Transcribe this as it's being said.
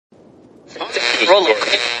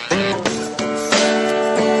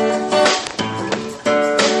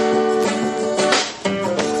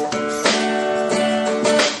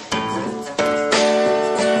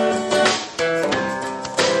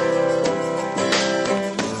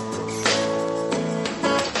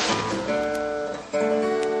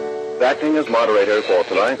Acting as moderator for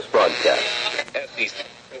tonight's broadcast.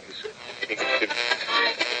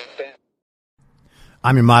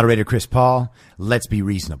 I'm your moderator, Chris Paul. Let's be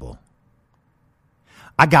reasonable.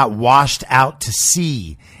 I got washed out to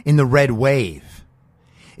sea in the red wave.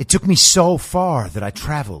 It took me so far that I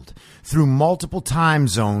traveled through multiple time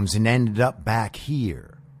zones and ended up back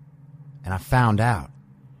here. And I found out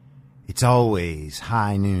it's always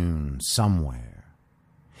high noon somewhere.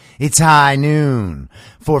 It's high noon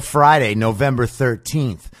for Friday, November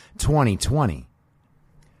 13th, 2020.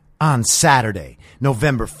 On Saturday,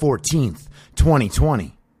 November 14th,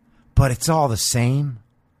 2020. But it's all the same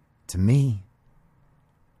to me.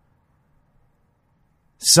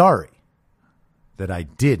 Sorry that I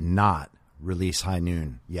did not release High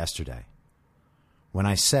Noon yesterday. When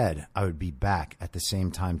I said I would be back at the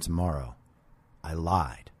same time tomorrow, I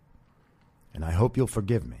lied. And I hope you'll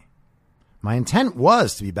forgive me. My intent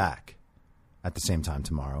was to be back at the same time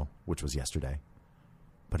tomorrow, which was yesterday.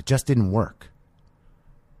 But it just didn't work.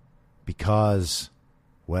 Because,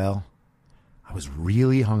 well, I was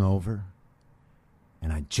really hungover.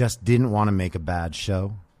 And I just didn't want to make a bad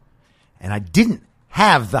show. And I didn't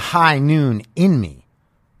have the high noon in me.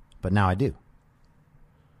 But now I do.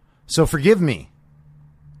 So forgive me.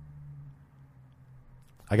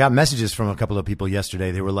 I got messages from a couple of people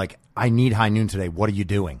yesterday. They were like, I need high noon today. What are you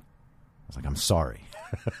doing? I was like, I'm sorry.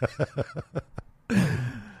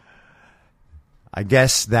 I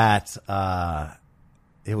guess that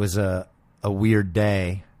it was a weird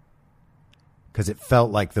day because it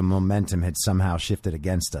felt like the momentum had somehow shifted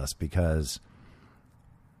against us because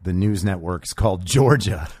the news networks called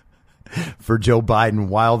Georgia for Joe Biden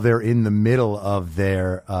while they're in the middle of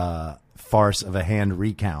their farce of a hand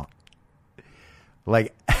recount.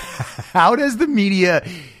 Like, how does the media...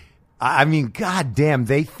 I mean, goddamn,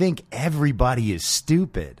 they think everybody is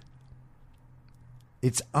stupid.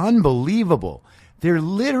 It's unbelievable. They're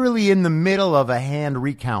literally in the middle of a hand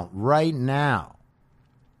recount right now.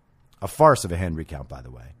 A farce of a hand recount, by the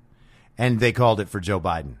way. And they called it for Joe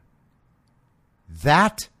Biden.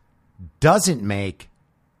 That doesn't make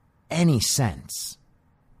any sense.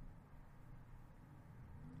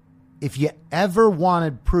 If you ever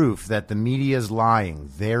wanted proof that the media is lying,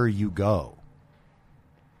 there you go.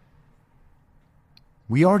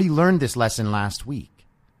 We already learned this lesson last week.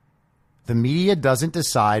 The media doesn't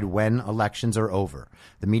decide when elections are over.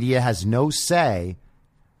 The media has no say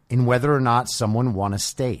in whether or not someone won a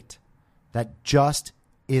state. That just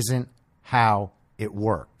isn't how it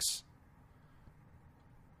works.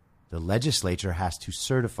 The legislature has to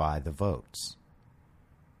certify the votes.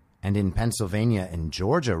 And in Pennsylvania and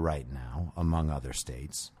Georgia right now, among other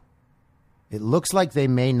states, it looks like they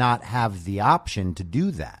may not have the option to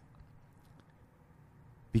do that.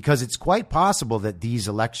 Because it's quite possible that these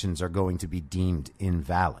elections are going to be deemed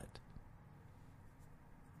invalid.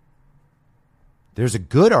 There's a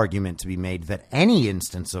good argument to be made that any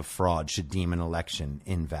instance of fraud should deem an election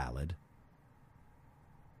invalid.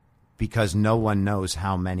 Because no one knows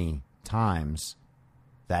how many times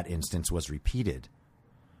that instance was repeated.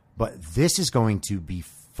 But this is going to be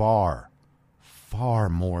far, far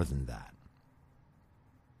more than that.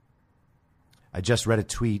 I just read a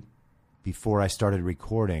tweet before I started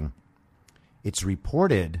recording. It's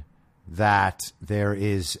reported that there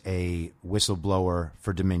is a whistleblower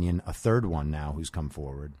for Dominion, a third one now who's come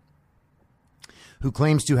forward, who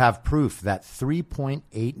claims to have proof that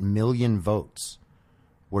 3.8 million votes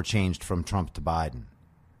were changed from Trump to Biden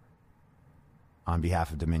on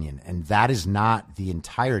behalf of Dominion. And that is not the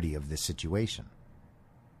entirety of this situation.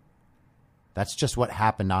 That's just what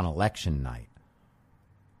happened on election night,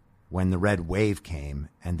 when the red wave came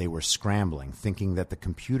and they were scrambling, thinking that the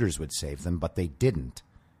computers would save them, but they didn't.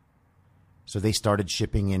 So they started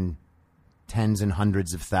shipping in tens and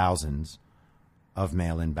hundreds of thousands of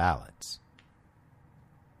mail-in ballots.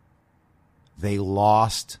 They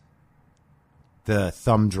lost the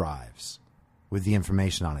thumb drives with the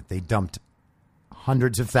information on it. They dumped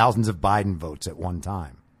hundreds of thousands of Biden votes at one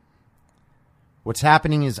time. What's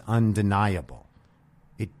happening is undeniable.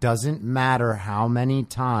 It doesn't matter how many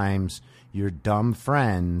times your dumb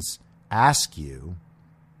friends ask you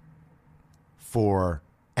for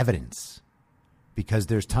evidence, because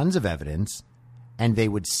there's tons of evidence, and they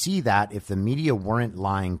would see that if the media weren't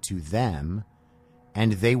lying to them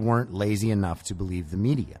and they weren't lazy enough to believe the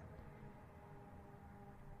media.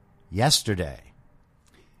 Yesterday,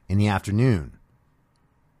 in the afternoon,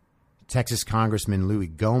 Texas Congressman Louis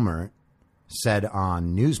Gohmert said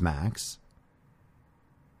on Newsmax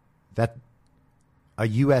that a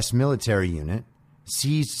U.S. military unit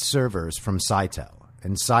seized servers from Sitel,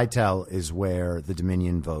 and Sitel is where the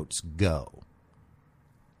Dominion votes go.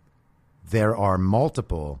 There are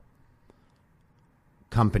multiple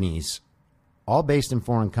companies, all based in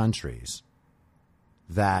foreign countries,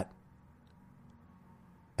 that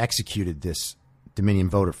executed this Dominion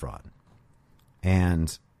voter fraud.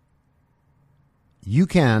 And you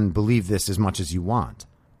can believe this as much as you want.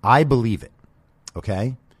 I believe it.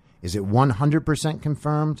 Okay? Is it 100%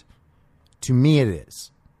 confirmed? To me, it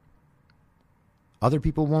is. Other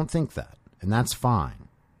people won't think that, and that's fine.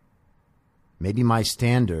 Maybe my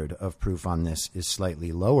standard of proof on this is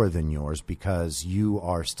slightly lower than yours because you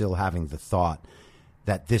are still having the thought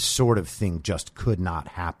that this sort of thing just could not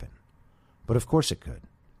happen. But of course it could.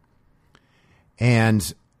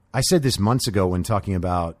 And I said this months ago when talking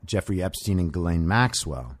about Jeffrey Epstein and Ghislaine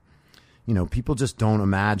Maxwell. You know, people just don't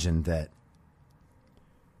imagine that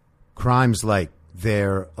crimes like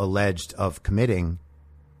they're alleged of committing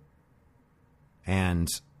and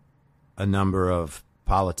a number of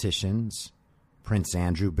politicians, Prince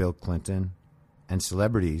Andrew, Bill Clinton, and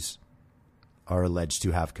celebrities are alleged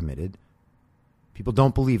to have committed. People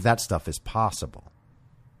don't believe that stuff is possible.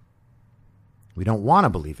 We don't want to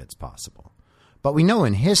believe it's possible. But we know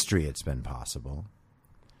in history it's been possible.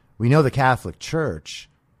 We know the Catholic Church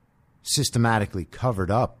systematically covered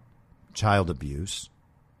up child abuse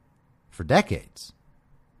for decades,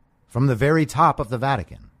 from the very top of the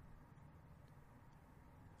Vatican.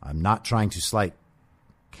 I'm not trying to slight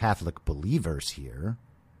Catholic believers here,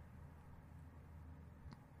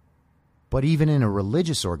 but even in a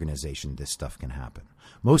religious organization, this stuff can happen.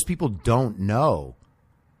 Most people don't know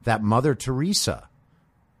that Mother Teresa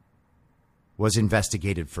was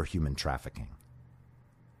investigated for human trafficking.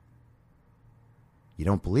 You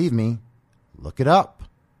don't believe me? Look it up.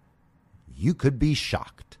 You could be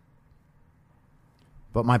shocked.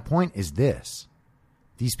 But my point is this.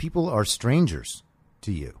 These people are strangers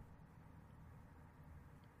to you.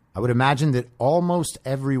 I would imagine that almost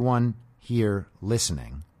everyone here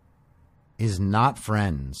listening is not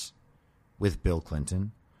friends with Bill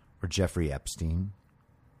Clinton or Jeffrey Epstein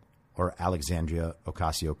or Alexandria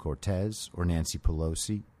Ocasio-Cortez or Nancy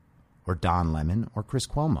Pelosi or Don Lemon or Chris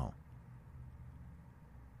Cuomo.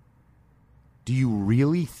 Do you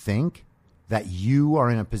really think that you are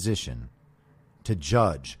in a position to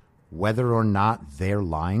judge whether or not they're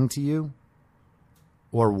lying to you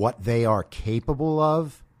or what they are capable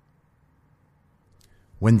of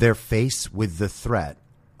when they're faced with the threat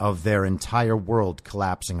of their entire world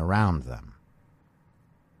collapsing around them?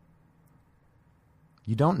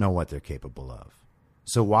 You don't know what they're capable of.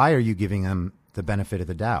 So why are you giving them the benefit of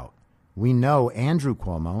the doubt? We know Andrew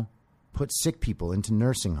Cuomo put sick people into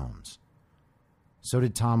nursing homes. So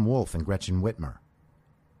did Tom Wolfe and Gretchen Whitmer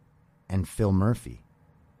and Phil Murphy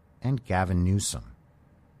and Gavin Newsom.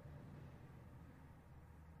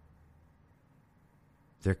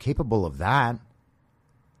 They're capable of that.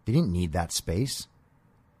 They didn't need that space.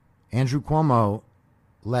 Andrew Cuomo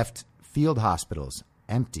left field hospitals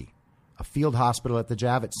empty. A field hospital at the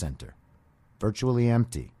Javits Center, virtually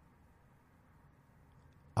empty.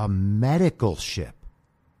 A medical ship,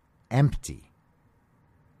 empty.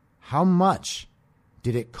 How much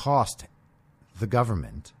did it cost the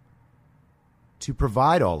government to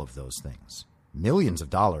provide all of those things? Millions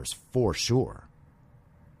of dollars for sure.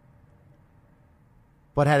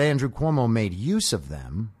 But had Andrew Cuomo made use of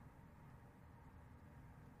them,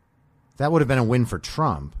 that would have been a win for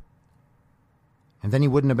Trump. And then he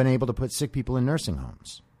wouldn't have been able to put sick people in nursing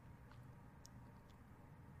homes.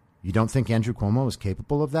 You don't think Andrew Cuomo is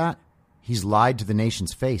capable of that? He's lied to the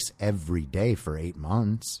nation's face every day for 8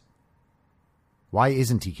 months. Why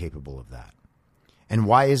isn't he capable of that? And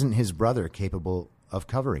why isn't his brother capable of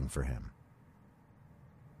covering for him?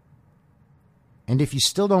 And if you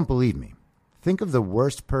still don't believe me, think of the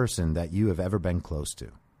worst person that you have ever been close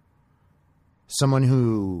to. Someone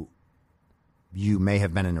who you may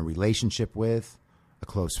have been in a relationship with, a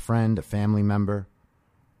close friend, a family member,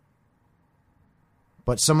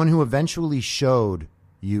 but someone who eventually showed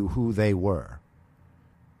you who they were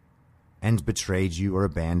and betrayed you or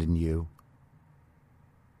abandoned you.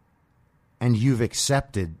 And you've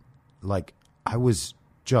accepted, like, I was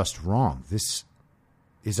just wrong. This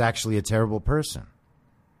is actually a terrible person.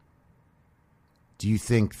 Do you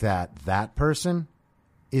think that that person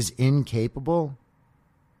is incapable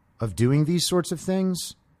of doing these sorts of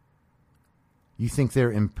things? You think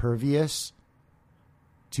they're impervious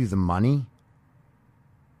to the money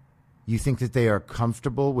You think that they are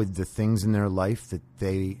comfortable with the things in their life that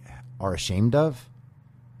they are ashamed of?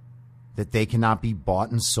 That they cannot be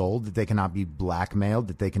bought and sold? That they cannot be blackmailed?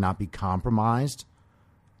 That they cannot be compromised?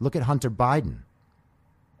 Look at Hunter Biden.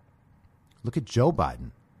 Look at Joe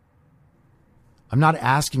Biden. I'm not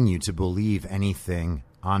asking you to believe anything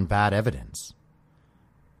on bad evidence.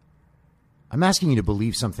 I'm asking you to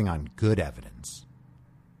believe something on good evidence.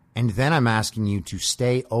 And then I'm asking you to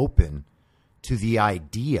stay open to the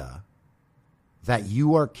idea that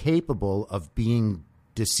you are capable of being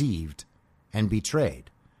deceived and betrayed.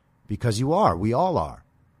 Because you are. We all are.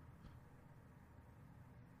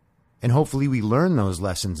 And hopefully we learn those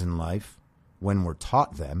lessons in life when we're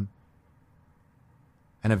taught them.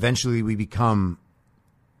 And eventually we become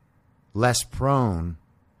less prone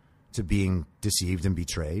to being deceived and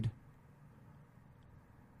betrayed.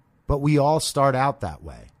 But we all start out that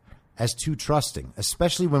way, as too trusting,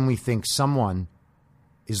 especially when we think someone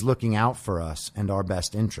is looking out for us and our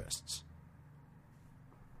best interests.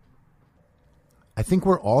 I think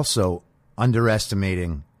we're also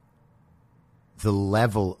underestimating the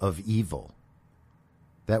level of evil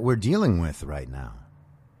that we're dealing with right now.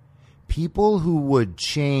 People who would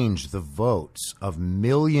change the votes of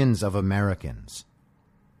millions of Americans,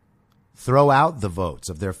 throw out the votes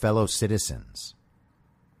of their fellow citizens,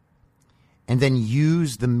 and then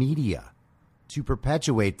use the media to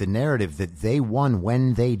perpetuate the narrative that they won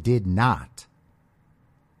when they did not.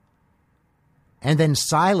 And then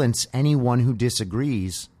silence anyone who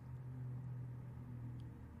disagrees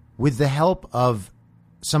with the help of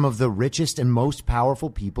some of the richest and most powerful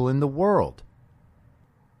people in the world.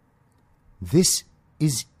 This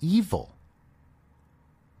is evil.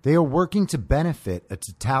 They are working to benefit a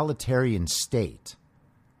totalitarian state.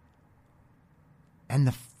 And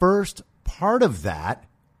the first part of that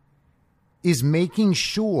is making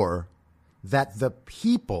sure that the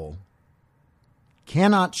people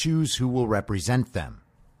cannot choose who will represent them,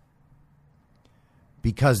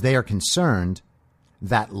 because they are concerned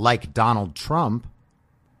that, like Donald Trump,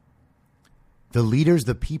 the leaders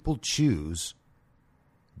the people choose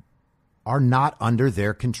are not under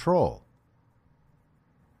their control.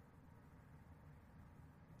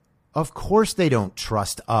 Of course they don't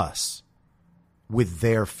trust us with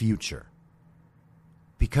their future,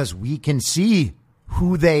 because we can see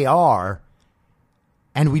who they are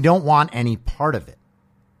and we don't want any part of it.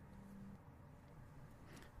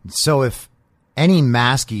 So if any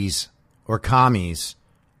maskies or commies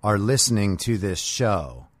are listening to this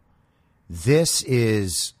show, this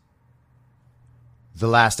is the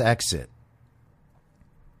last exit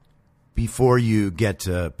before you get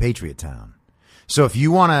to Patriot Town. So if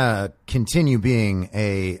you want to continue being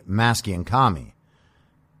a masky and commie,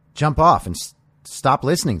 jump off and stop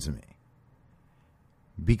listening to me.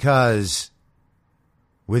 Because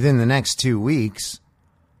within the next 2 weeks,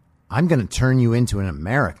 I'm going to turn you into an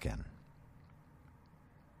American.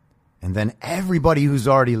 And then everybody who's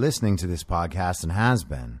already listening to this podcast and has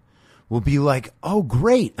been will be like, oh,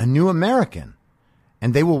 great, a new American.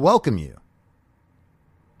 And they will welcome you.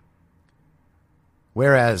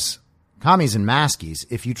 Whereas commies and maskies,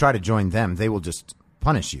 if you try to join them, they will just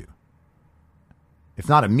punish you. If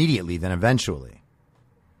not immediately, then eventually.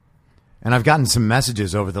 And I've gotten some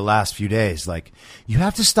messages over the last few days like, you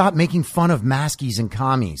have to stop making fun of maskies and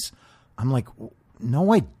commies. I'm like,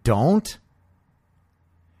 no, I don't.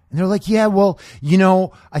 And they're like, yeah, well, you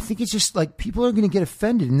know, I think it's just like people are going to get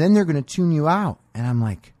offended and then they're going to tune you out. And I'm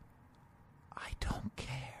like, I don't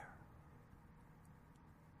care.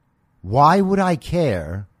 Why would I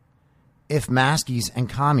care if maskies and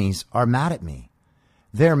commies are mad at me?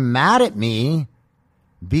 They're mad at me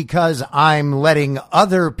because I'm letting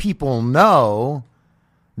other people know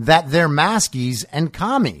that they're maskies and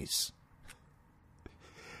commies.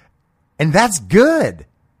 And that's good.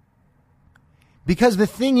 Because the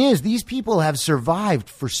thing is, these people have survived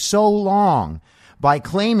for so long by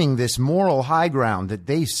claiming this moral high ground that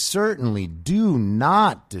they certainly do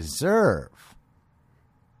not deserve.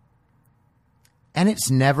 And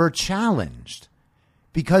it's never challenged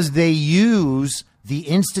because they use the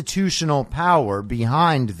institutional power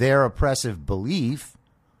behind their oppressive belief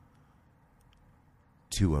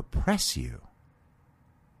to oppress you.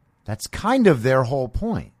 That's kind of their whole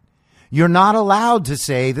point. You're not allowed to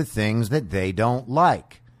say the things that they don't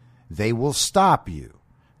like. They will stop you.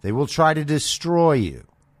 They will try to destroy you.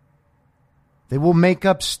 They will make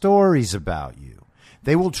up stories about you.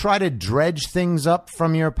 They will try to dredge things up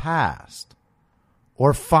from your past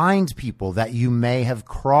or find people that you may have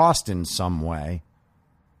crossed in some way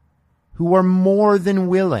who are more than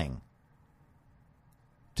willing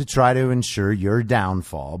to try to ensure your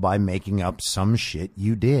downfall by making up some shit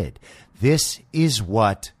you did. This is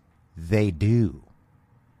what they do.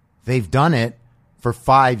 They've done it for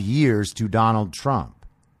 5 years to Donald Trump.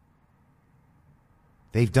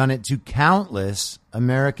 They've done it to countless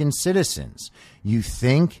American citizens. You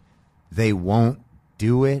think they won't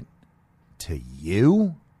do it to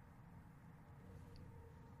you?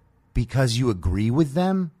 Because you agree with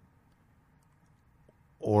them?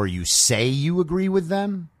 Or you say you agree with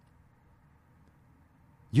them?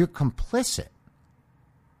 You're complicit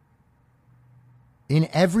in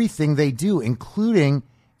everything they do, including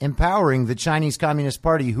empowering the Chinese Communist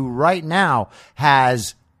Party, who right now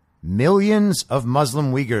has millions of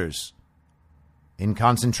Muslim Uyghurs in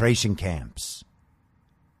concentration camps.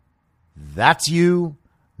 That's you.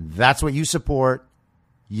 That's what you support,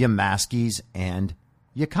 you maskies and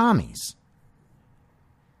you commies.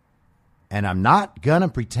 And I'm not going to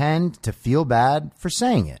pretend to feel bad for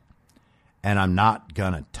saying it. And I'm not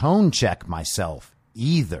going to tone check myself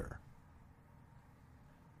either.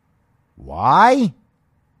 Why?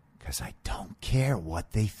 Because I don't care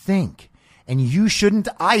what they think. And you shouldn't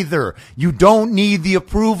either. You don't need the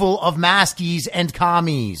approval of maskies and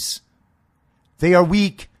commies. They are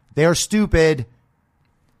weak. They are stupid.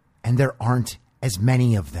 And there aren't as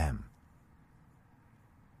many of them.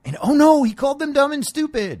 And oh no, he called them dumb and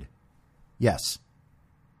stupid. Yes.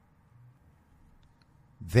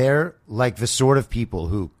 They're like the sort of people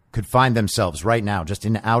who could find themselves right now just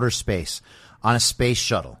in outer space on a space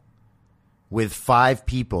shuttle with 5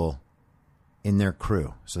 people in their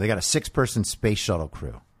crew. So they got a 6-person space shuttle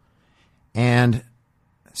crew. And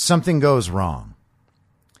something goes wrong.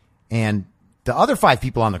 And the other 5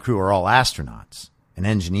 people on the crew are all astronauts and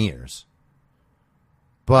engineers.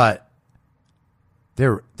 But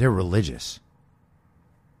they're religious,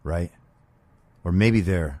 right? Or maybe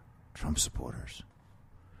they're Trump supporters,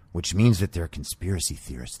 which means that they're conspiracy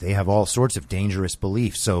theorists. They have all sorts of dangerous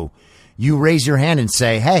beliefs. So you raise your hand and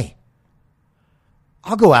say, hey,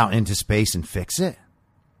 I'll go out into space and fix it.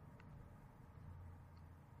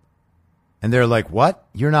 And they're like, what?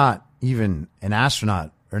 You're not even an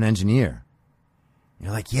astronaut or an engineer. And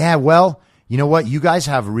you're like, yeah, well, you know what? You guys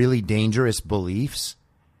have really dangerous beliefs.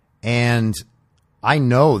 And I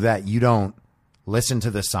know that you don't listen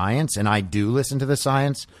to the science, and I do listen to the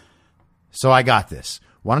science. So I got this.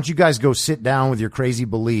 Why don't you guys go sit down with your crazy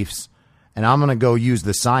beliefs, and I'm going to go use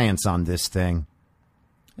the science on this thing,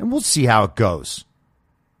 and we'll see how it goes.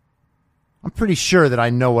 I'm pretty sure that I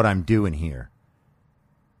know what I'm doing here.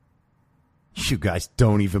 You guys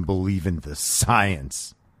don't even believe in the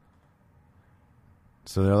science.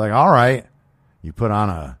 So they're like, all right. You put on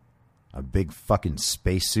a big fucking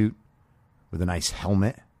spacesuit with a nice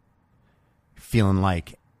helmet, feeling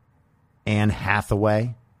like Anne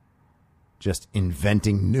Hathaway, just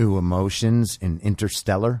inventing new emotions in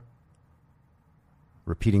Interstellar,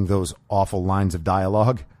 repeating those awful lines of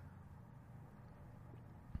dialogue.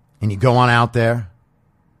 And you go on out there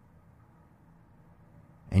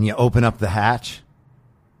and you open up the hatch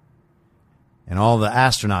and all the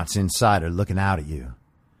astronauts inside are looking out at you.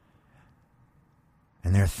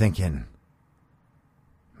 And they're thinking,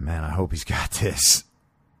 man, I hope he's got this.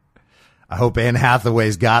 I hope Anne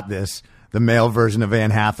Hathaway's got this. The male version of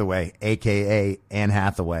Anne Hathaway, a.k.a. Anne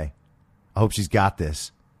Hathaway. I hope she's got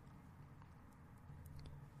this.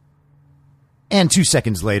 And 2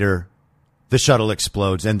 seconds later, the shuttle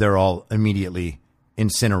explodes and they're all immediately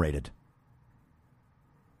incinerated.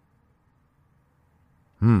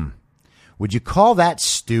 Would you call that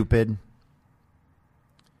stupid?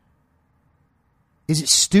 Is it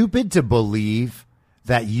stupid to believe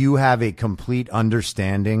that you have a complete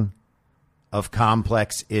understanding of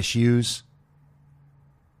complex issues?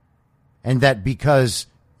 And that because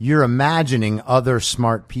you're imagining other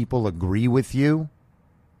smart people agree with you,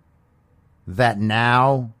 that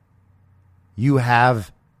now you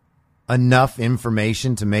have enough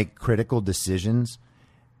information to make critical decisions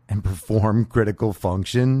and perform critical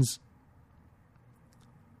functions?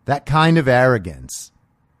 That kind of arrogance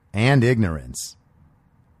and ignorance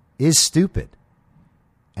is stupid.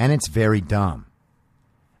 And it's very dumb.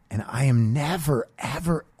 And I am never,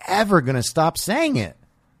 ever, ever going to stop saying it.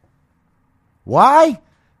 Why?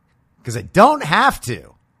 Because I don't have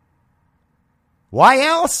to. Why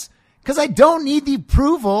else? Because I don't need the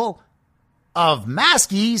approval of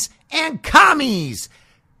maskies and commies.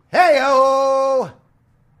 Hey-o!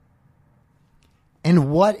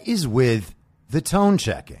 And what is with the tone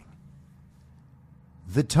checking?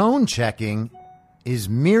 The tone checking is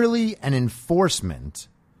merely an enforcement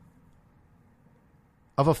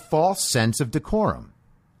of a false sense of decorum.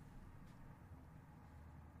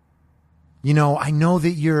 you know, I know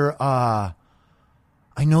that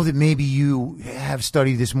I know that maybe you have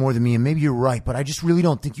studied this more than me, and maybe you're right, but I just really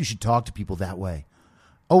don't think you should talk to people that way.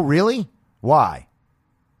 Oh, really? Why?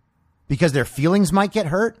 Because their feelings might get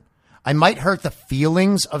hurt? I might hurt the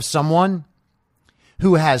feelings of someone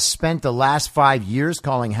who has spent the last 5 years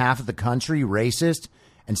calling half of the country racist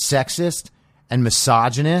and sexist and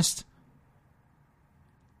misogynist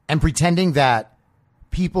and pretending that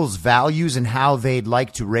people's values and how they'd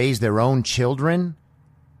like to raise their own children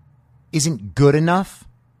isn't good enough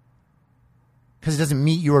because it doesn't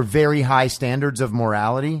meet your very high standards of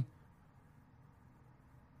morality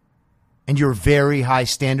and your very high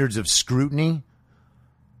standards of scrutiny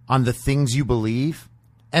on the things you believe.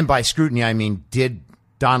 And by scrutiny, I mean, did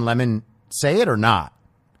Don Lemon say it or not?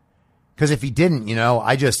 Because if he didn't, you know,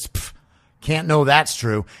 I just can't know that's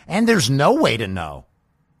true. And there's no way to know.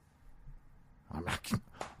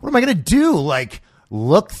 What am I going to do? Like,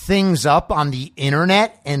 look things up on the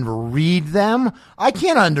internet and read them? I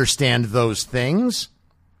can't understand those things.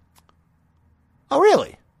 Oh,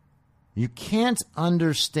 really? You can't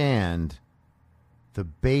understand the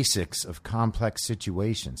basics of complex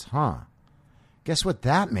situations, huh? Guess what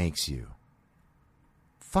that makes you?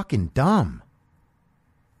 Fucking dumb.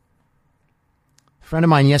 A friend of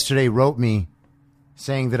mine yesterday wrote me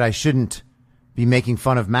saying that I shouldn't be making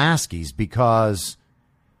fun of Maskies because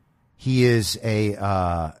he's a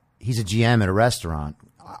GM at a restaurant.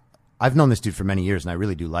 I've known this dude for many years, and I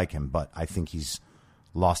really do like him, but I think he's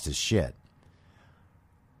lost his shit.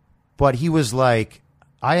 But he was like,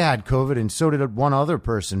 I had COVID, and so did one other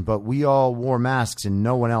person, but we all wore masks, and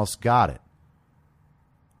no one else got it.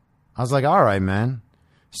 I was like, all right, man.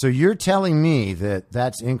 So you're telling me that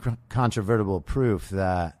that's incontrovertible proof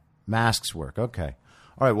that masks work. Okay.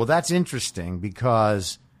 All right, well, that's interesting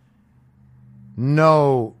because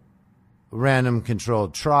no random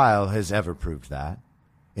controlled trial has ever proved that.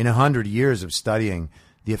 In 100 years of studying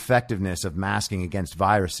the effectiveness of masking against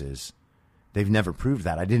viruses, they've never proved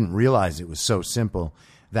that. I didn't realize it was so simple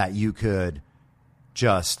that you could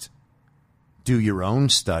just do your own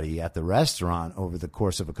study at the restaurant over the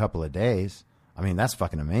course of a couple of days. I mean, that's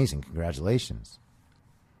fucking amazing. Congratulations.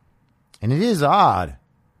 And it is odd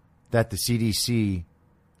that the CDC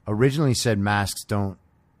originally said masks don't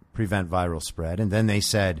prevent viral spread, and then they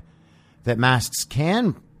said that masks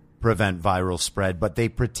can prevent viral spread, but they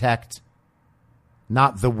protect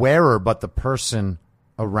not the wearer, but the person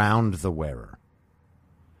around the wearer.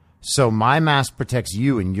 So my mask protects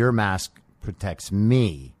you and your mask protects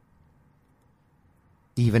me,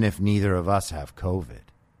 even if neither of us have COVID.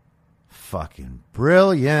 Fucking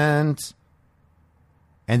brilliant.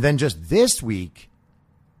 And then just this week,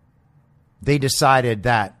 they decided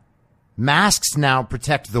that masks now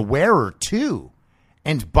protect the wearer too.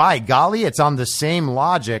 And by golly, it's on the same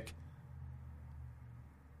logic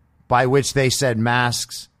by which they said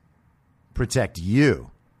masks protect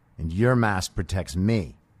you and your mask protects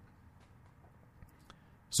me.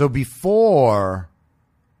 So before,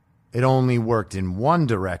 it only worked in one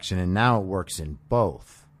direction, and now it works in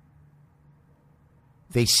both.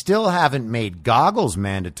 They still haven't made goggles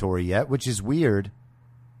mandatory yet, which is weird.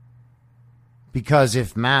 Because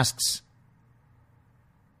if masks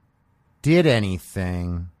did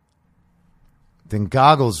anything, then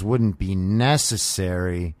goggles wouldn't be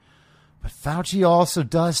necessary. But Fauci also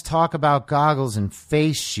does talk about goggles and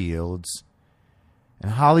face shields.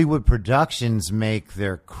 And Hollywood Productions make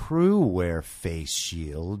their crew wear face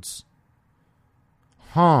shields.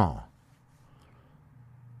 Huh.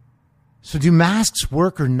 So do masks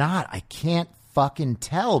work or not? I can't fucking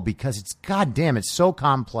tell because it's goddamn, it's so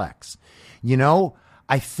complex. You know,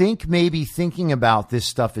 I think maybe thinking about this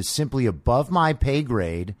stuff is simply above my pay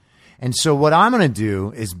grade. And so what I'm going to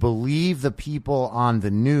do is believe the people on the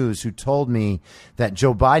news who told me that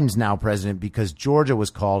Joe Biden's now president because Georgia was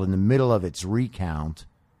called in the middle of its recount.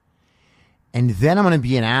 And then I'm going to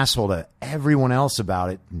be an asshole to everyone else about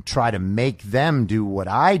it and try to make them do what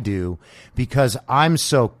I do because I'm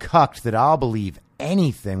so cucked that I'll believe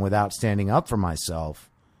anything without standing up for myself.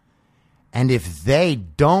 And if they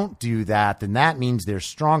don't do that, then that means they're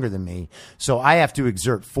stronger than me. So I have to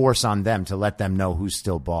exert force on them to let them know who's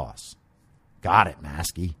still boss. Got it,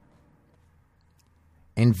 Maskey.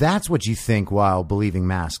 And that's what you think while believing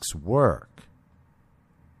masks work.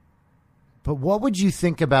 But what would you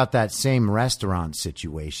think about that same restaurant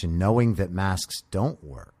situation, knowing that masks don't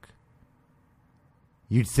work?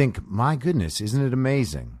 You'd think, my goodness, isn't it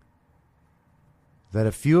amazing that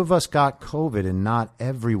a few of us got COVID and not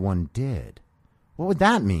everyone did? What would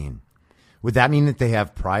that mean? Would that mean that they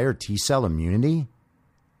have prior T-cell immunity?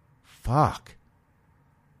 Fuck.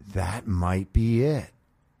 That might be it.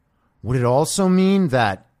 Would it also mean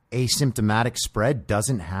that asymptomatic spread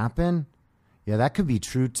doesn't happen? Yeah, that could be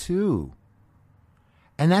true too.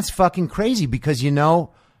 And that's fucking crazy because,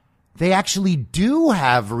 they actually do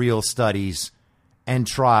have real studies and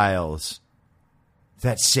trials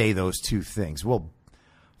that say those two things. Well,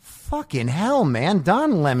 fucking hell, man.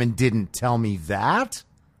 Don Lemon didn't tell me that.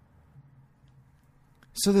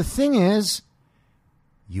 So the thing is,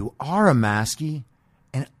 you are a masky,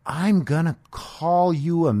 and I'm going to call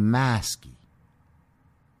you a masky.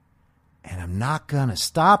 And I'm not going to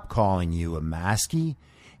stop calling you a masky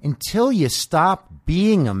until you stop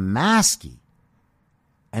being a masky.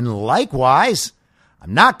 And likewise,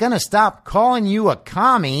 I'm not going to stop calling you a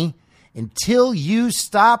commie until you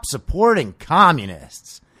stop supporting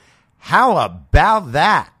communists. How about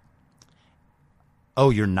that? Oh,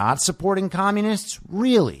 you're not supporting communists?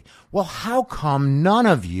 Really? Well, how come none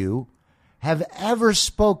of you have ever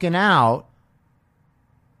spoken out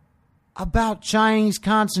about Chinese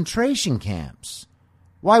concentration camps?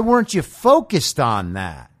 Why weren't you focused on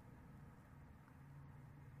that?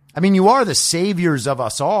 I mean, you are the saviors of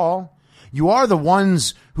us all. You are the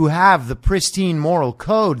ones who have the pristine moral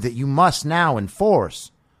code that you must now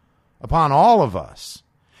enforce upon all of us.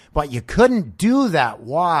 But you couldn't do that.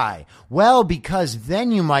 Why? Well, because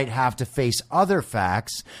then you might have to face other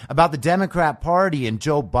facts about the Democrat Party and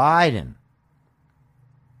Joe Biden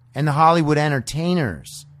and the Hollywood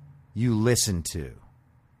entertainers you listen to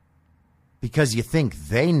because you think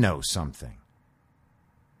they know something.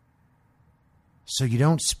 So you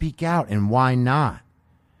don't speak out. And why not?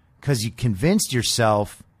 Because you convinced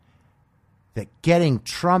yourself that getting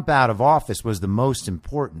Trump out of office was the most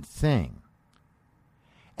important thing.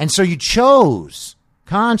 And so you chose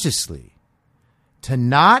consciously to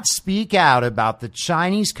not speak out about the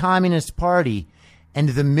Chinese Communist Party and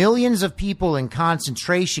the millions of people in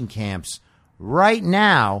concentration camps right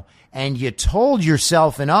now. And you told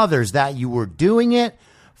yourself and others that you were doing it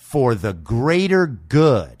for the greater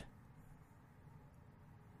good.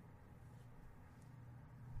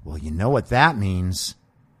 Well, you know what that means.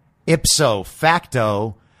 Ipso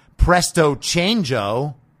facto, presto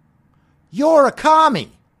changeo, you're a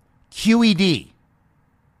commie. QED.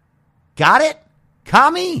 Got it?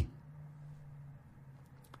 Commie?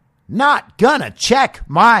 Not gonna check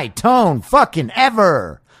my tone fucking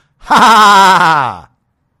ever. Ha ha!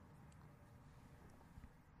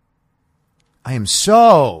 I am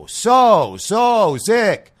so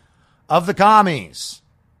sick of the commies.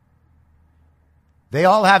 They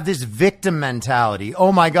all have this victim mentality.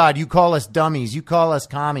 Oh, my God, you call us dummies. You call us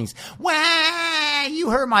commies. Wah,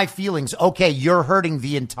 you hurt my feelings. Okay, you're hurting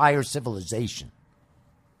the entire civilization.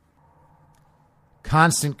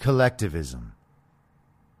 Constant collectivism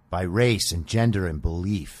by race and gender and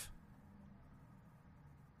belief.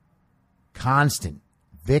 Constant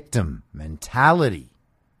victim mentality.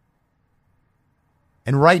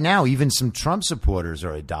 And right now, even some Trump supporters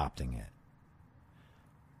are adopting it.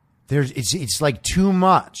 It's like too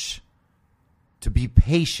much to be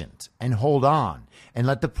patient and hold on and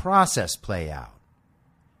let the process play out.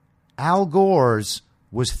 Al Gore's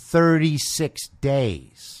was 36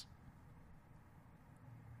 days.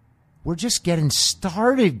 We're just getting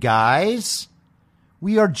started, guys.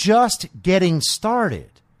 We are just getting started.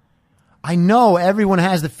 I know everyone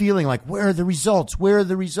has the feeling like, where are the results? Where are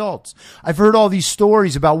the results? I've heard all these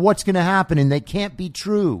stories about what's going to happen and they can't be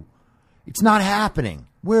true. It's not happening.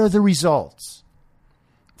 Where are the results?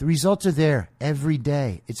 The results are there every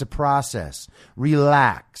day. It's a process.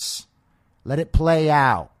 Relax. Let it play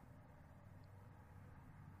out.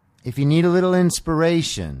 If you need a little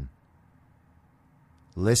inspiration,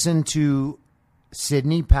 listen to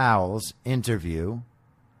Sidney Powell's interview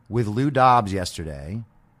with Lou Dobbs yesterday.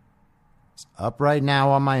 It's up right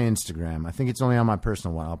now on my Instagram. I think it's only on my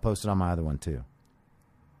personal one. I'll post it on my other one too.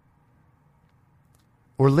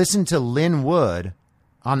 Or listen to Lynn Wood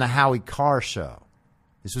on the Howie Carr show.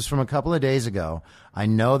 This was from a couple of days ago. I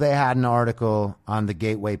know they had an article on the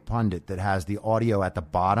Gateway Pundit that has the audio at the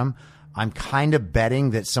bottom. I'm kind of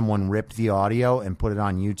betting that someone ripped the audio and put it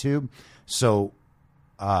on YouTube. So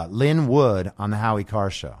Lynn Wood on the Howie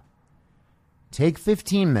Carr show. Take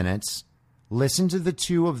 15 minutes. Listen to the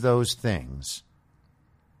two of those things.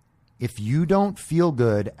 If you don't feel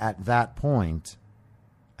good at that point,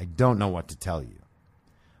 I don't know what to tell you.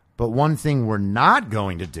 But one thing we're not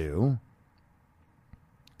going to do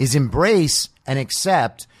is embrace and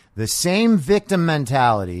accept the same victim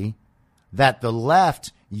mentality that the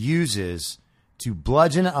left uses to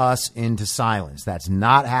bludgeon us into silence. That's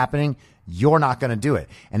not happening. You're not going to do it.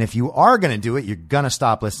 And if you are going to do it, you're going to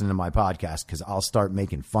stop listening to my podcast because I'll start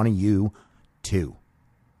making fun of you too.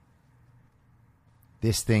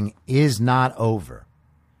 this thing is not over.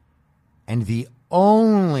 And the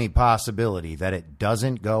only possibility that it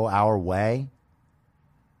doesn't go our way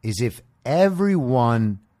is if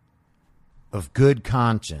everyone of good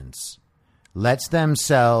conscience lets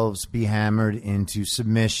themselves be hammered into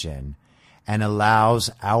submission and allows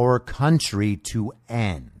our country to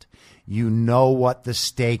end. You know what the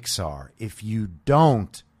stakes are. If you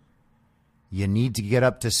don't, you need to get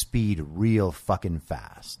up to speed real fucking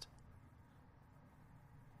fast.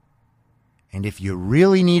 And if you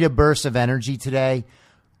really need a burst of energy today,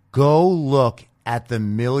 go look at the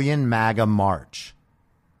Million MAGA March.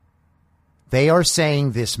 They are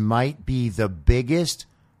saying this might be the biggest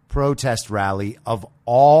protest rally of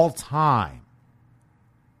all time.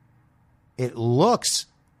 It looks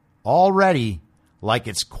already like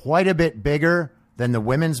it's quite a bit bigger than the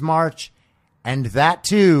Women's March, and that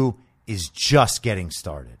too is just getting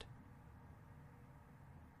started.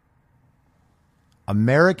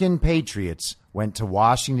 American patriots went to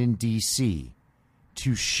Washington, D.C.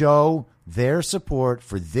 to show their support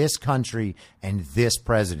for this country and this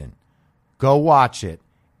president. Go watch it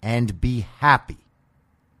and be happy.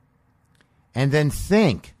 And then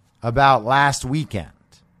think about last weekend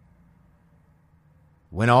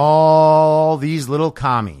when all these little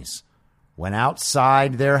commies went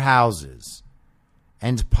outside their houses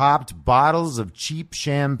and popped bottles of cheap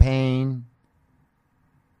champagne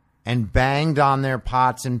and banged on their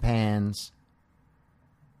pots and pans.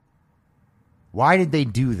 Why did they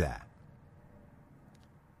do that?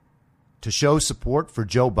 To show support for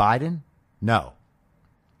Joe Biden? No.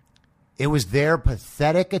 It was their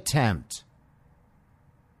pathetic attempt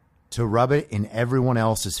to rub it in everyone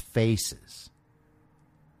else's faces.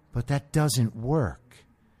 But that doesn't work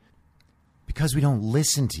because we don't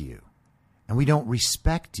listen to you and we don't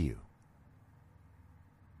respect you.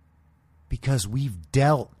 Because we've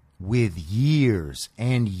dealt with years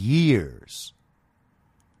and years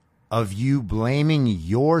of you blaming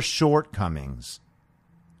your shortcomings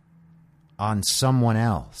on someone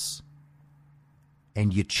else.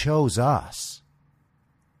 And you chose us.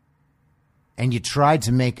 And you tried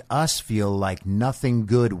to make us feel like nothing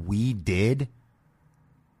good we did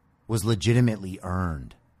was legitimately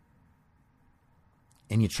earned.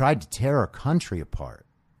 And you tried to tear our country apart.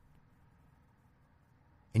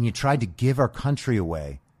 And you tried to give our country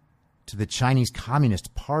away to the Chinese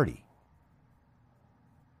Communist Party.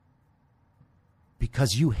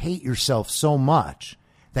 Because you hate yourself so much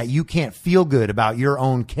that you can't feel good about your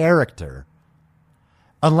own character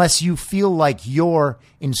unless you feel like you're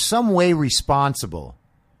in some way responsible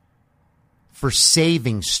for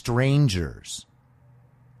saving strangers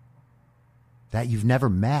that you've never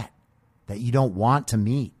met, that you don't want to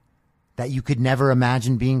meet, that you could never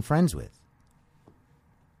imagine being friends with.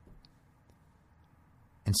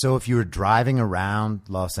 And so if you were driving around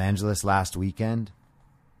Los Angeles last weekend,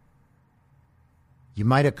 you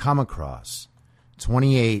might have come across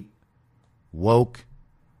 28 woke,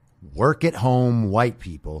 work-at-home white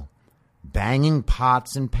people banging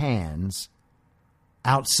pots and pans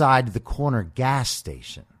outside the corner gas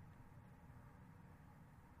station.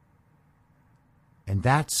 And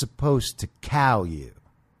that's supposed to cow you.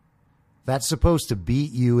 That's supposed to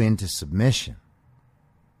beat you into submission.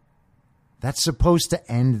 That's supposed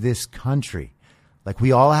to end this country. Like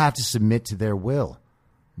we all have to submit to their will.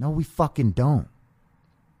 No, we fucking don't.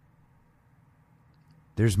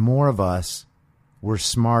 There's more of us. We're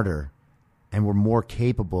smarter. And we're more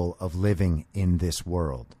capable of living in this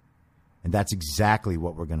world. And that's exactly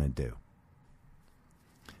what we're going to do.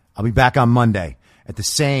 I'll be back on Monday at the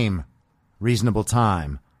same reasonable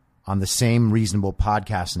time on the same reasonable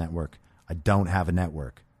podcast network. I don't have a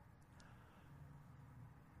network.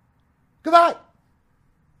 Goodbye.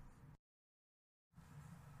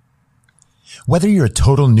 Whether you're a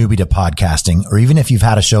total newbie to podcasting or even if you've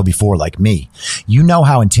had a show before like me, you know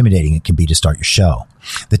how intimidating it can be to start your show.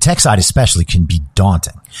 The tech side especially can be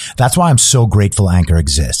daunting. That's why I'm so grateful Anchor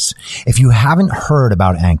exists. If you haven't heard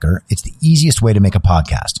about Anchor, it's the easiest way to make a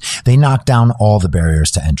podcast. They knock down all the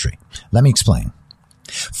barriers to entry. Let me explain.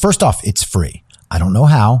 First off, it's free. I don't know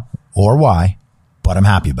how or why, but I'm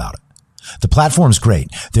happy about it. The platform's great.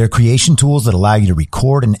 There are creation tools that allow you to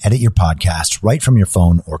record and edit your podcast right from your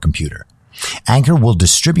phone or computer. Anchor will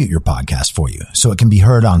distribute your podcast for you so it can be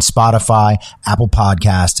heard on Spotify, Apple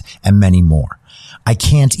Podcasts, and many more. I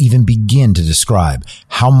can't even begin to describe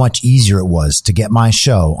how much easier it was to get my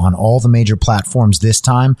show on all the major platforms this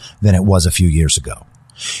time than it was a few years ago.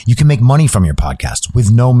 You can make money from your podcast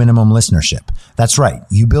with no minimum listenership. That's right.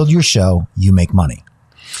 You build your show, you make money.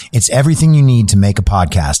 It's everything you need to make a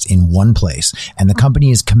podcast in one place, and the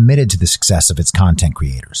company is committed to the success of its content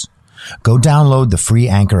creators. Go download the free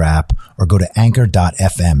Anchor app or go to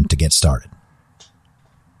anchor.fm to get started.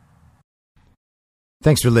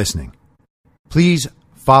 Thanks for listening. Please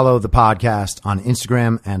follow the podcast on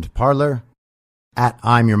Instagram and Parler at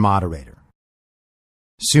I'm Your Moderator.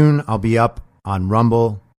 Soon I'll be up on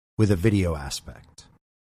Rumble with a video aspect.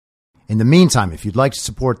 In the meantime, if you'd like to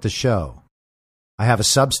support the show, I have a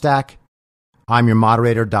Substack,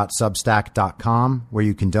 imyourmoderator.substack.com, where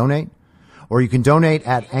you can donate, or you can donate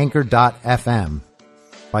at anchor.fm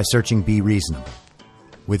by searching Be Reasonable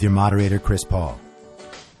with your moderator, Chris Paul.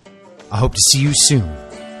 I hope to see you soon,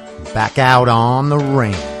 back out on the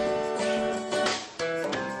range.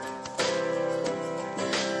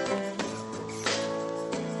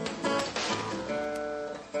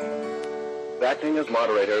 Acting as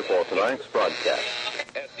moderator for tonight's broadcast.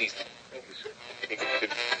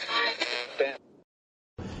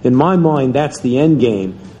 In my mind, that's the end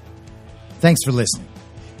game. Thanks for listening.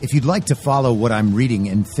 If you'd like to follow what I'm reading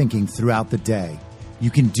and thinking throughout the day, you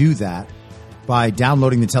can do that by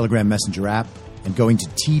downloading the Telegram Messenger app and going to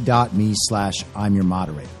t.me/I'm Your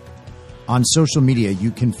Moderator. On social media, you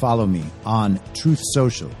can follow me on Truth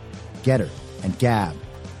Social, Getter, and Gab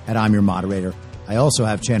at I'm Your Moderator. I also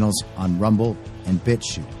have channels on Rumble and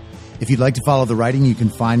BitChute. If you'd like to follow the writing, you can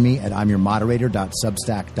find me at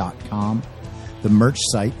imyourmoderator.substack.com. The merch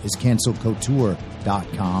site is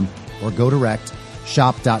cancelcouture.com, or go direct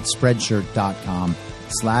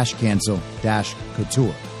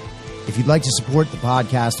shop.spreadshirt.com/cancel-couture. If you'd like to support the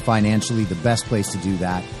podcast financially, the best place to do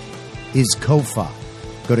that is Ko-Fi.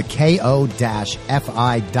 Go to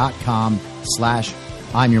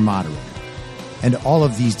ko-fi.com/I'm Your Moderator. And all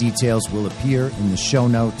of these details will appear in the show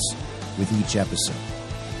notes with each episode.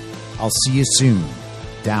 I'll see you soon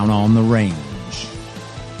down on the range.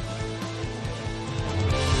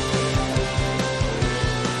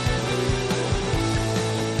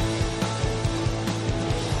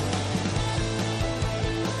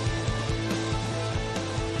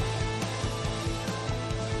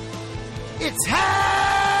 It's